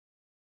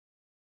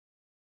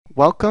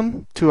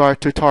Welcome to our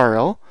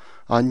tutorial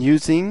on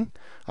using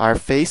our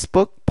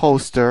Facebook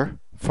poster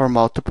for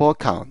multiple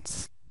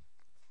accounts.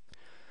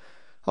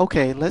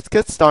 Okay, let's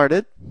get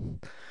started.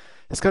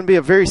 It's going to be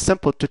a very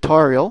simple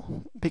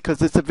tutorial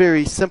because it's a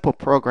very simple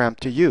program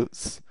to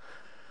use.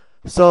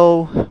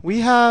 So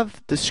we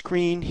have the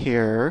screen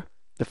here,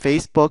 the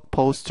Facebook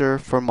poster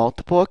for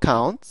multiple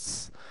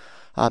accounts.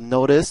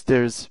 Notice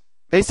there's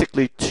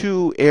basically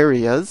two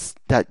areas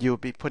that you'll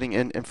be putting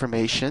in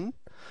information.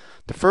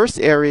 The first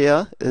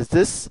area is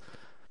this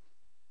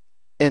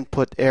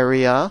input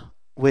area,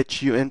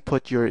 which you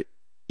input your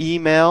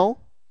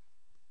email,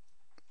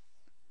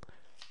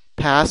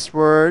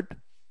 password,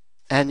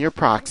 and your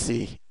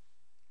proxy.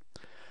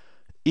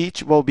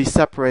 Each will be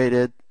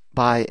separated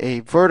by a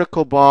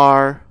vertical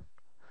bar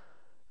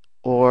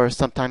or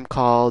sometimes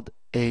called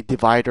a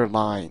divider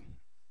line.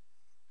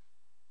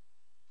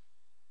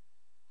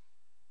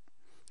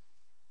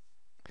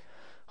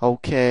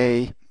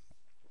 Okay,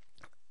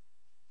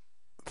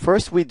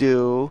 first we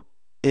do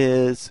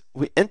is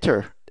we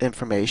enter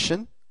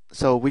information.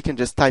 So we can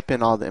just type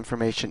in all the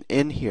information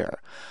in here.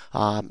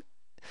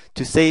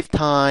 To save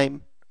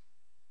time,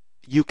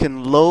 you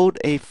can load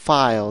a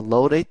file,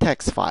 load a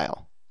text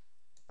file.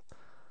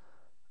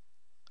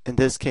 In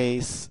this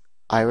case,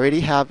 I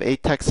already have a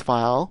text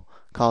file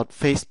called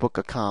Facebook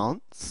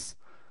accounts,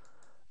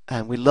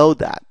 and we load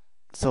that.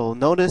 So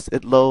notice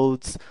it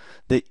loads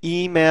the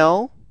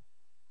email,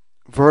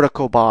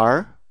 vertical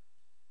bar,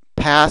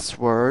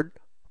 password,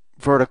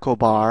 vertical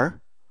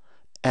bar,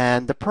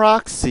 and the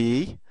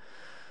proxy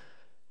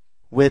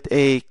with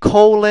a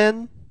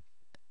colon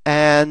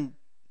and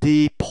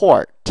the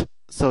port.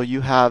 So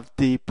you have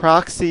the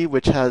proxy,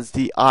 which has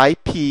the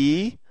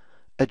IP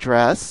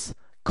address,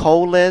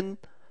 colon,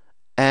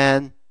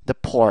 and the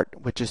port,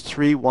 which is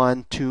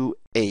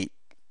 3128.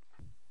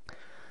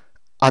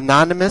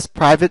 Anonymous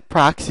private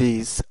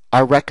proxies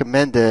are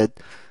recommended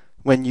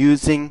when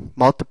using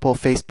multiple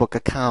Facebook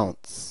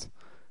accounts.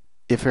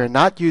 If you're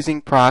not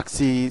using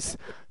proxies,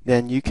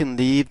 then you can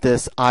leave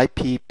this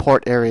IP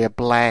port area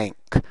blank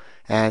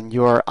and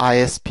your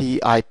ISP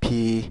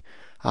IP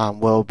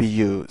will be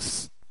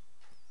used.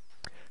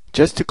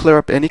 Just to clear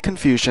up any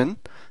confusion,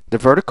 the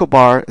vertical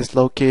bar is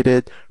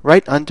located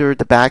right under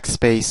the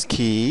backspace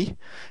key.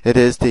 It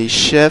is the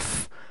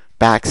shift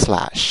 \.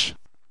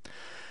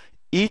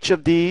 Each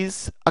of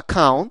these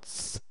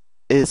accounts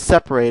is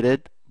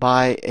separated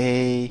by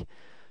a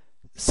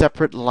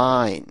separate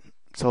line.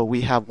 So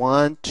we have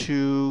 1,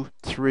 2,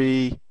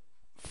 3,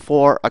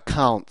 4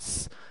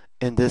 accounts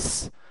in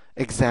this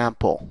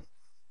example.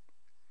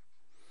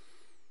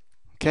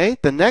 Okay,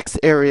 the next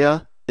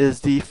area is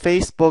the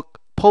Facebook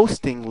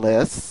posting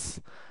lists,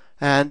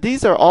 and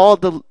these are all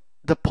the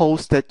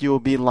posts that you'll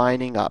be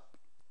lining up.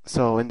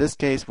 So in this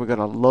case, we're going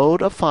to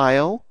load a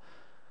file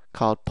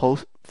called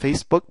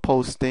Facebook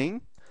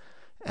posting,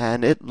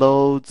 and it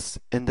loads.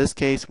 In this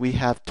case, we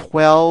have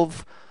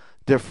 12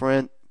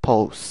 different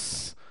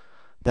posts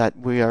that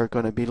we are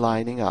going to be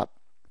lining up,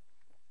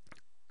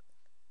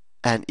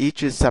 and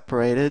each is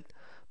separated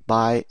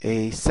by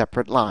a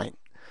separate line.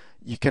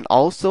 You can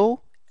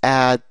also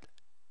add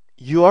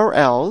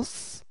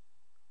URLs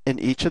in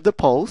each of the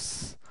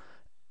posts,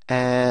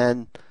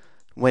 and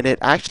when it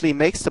actually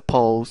makes the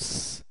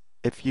posts,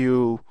 if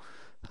you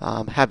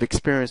have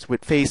experience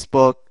with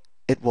Facebook,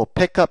 it will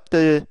pick up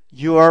the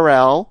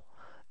URL,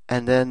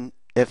 and then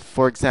if,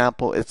 for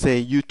example, it's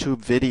a YouTube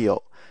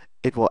video,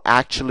 it will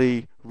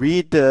actually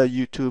read the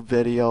YouTube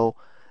video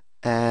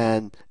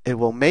and it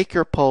will make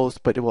your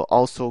post, but it will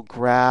also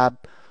grab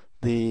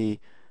the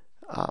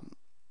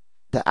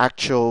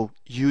actual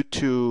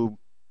YouTube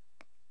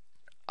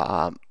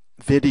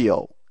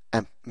video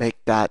and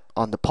make that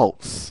on the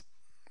post.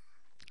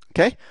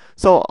 Okay,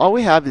 so all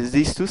we have is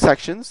these two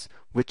sections,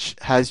 which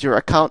has your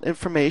account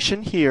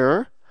information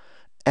here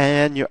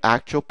and your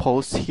actual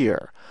posts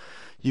here.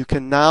 You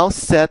can now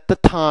set the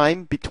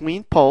time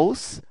between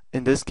posts.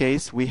 In this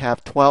case, we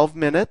have 12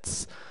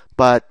 minutes,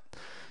 but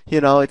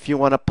if you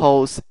want to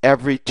post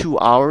every 2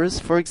 hours,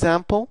 for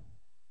example,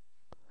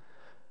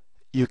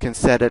 you can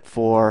set it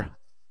for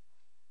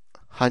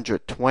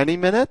 120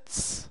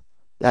 minutes.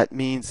 That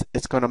means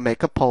it's going to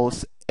make a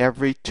post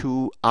every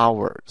 2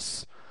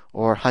 hours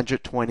or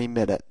 120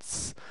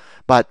 minutes.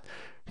 But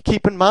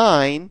keep in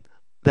mind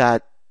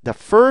that the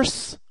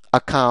first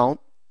account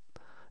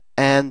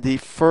and the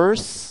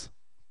first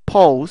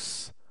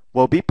post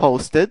will be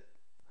posted.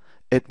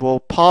 It will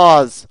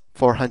pause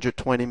for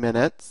 120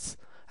 minutes,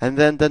 and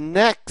then the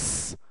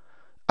next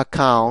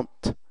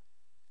account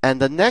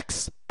and the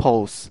next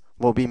post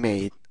will be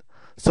made.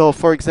 So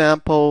for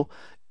example,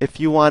 if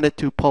you wanted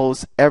to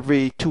post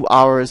every 2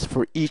 hours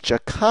for each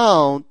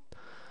account,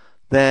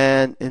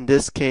 then in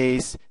this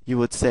case you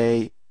would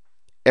say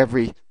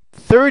every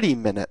 30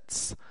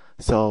 minutes.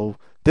 So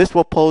this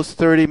will post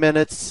 30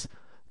 minutes,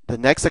 the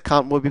next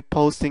account will be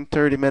posting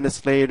 30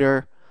 minutes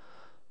later,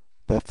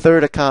 the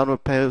third account will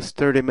post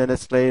 30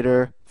 minutes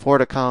later,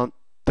 fourth account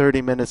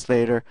 30 minutes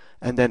later,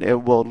 and then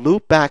it will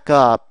loop back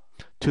up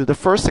to the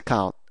first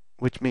account,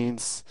 which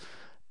means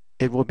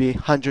it will be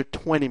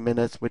 120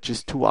 minutes, which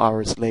is 2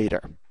 hours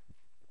later.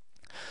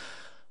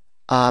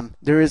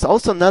 There is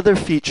also another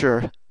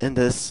feature in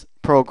this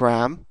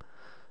program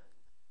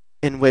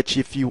in which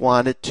if you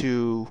wanted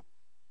to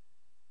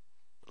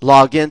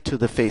log into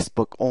the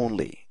Facebook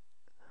only.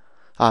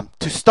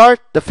 To start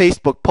the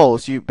Facebook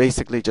post, you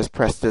basically just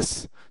press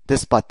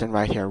this button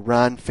right here,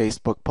 Run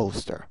Facebook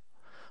Poster.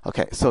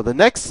 Okay, so the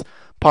next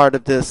part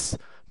of this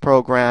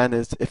program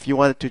is if you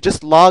wanted to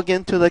just log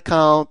into the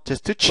account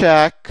just to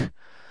check,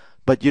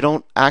 but you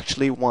don't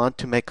actually want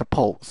to make a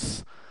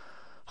post.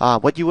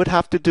 What you would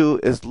have to do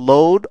is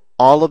load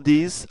all of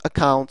these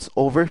accounts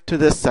over to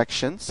this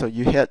section. So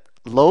you hit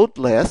Load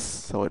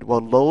List, so it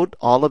will load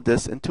all of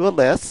this into a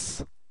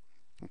list.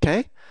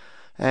 Okay,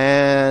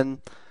 and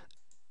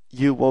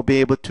you will be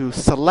able to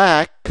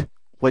select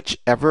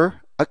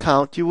whichever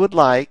account you would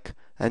like,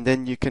 and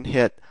then you can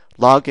hit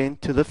log in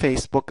to the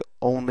Facebook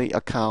only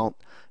account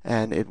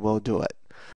and it will do it.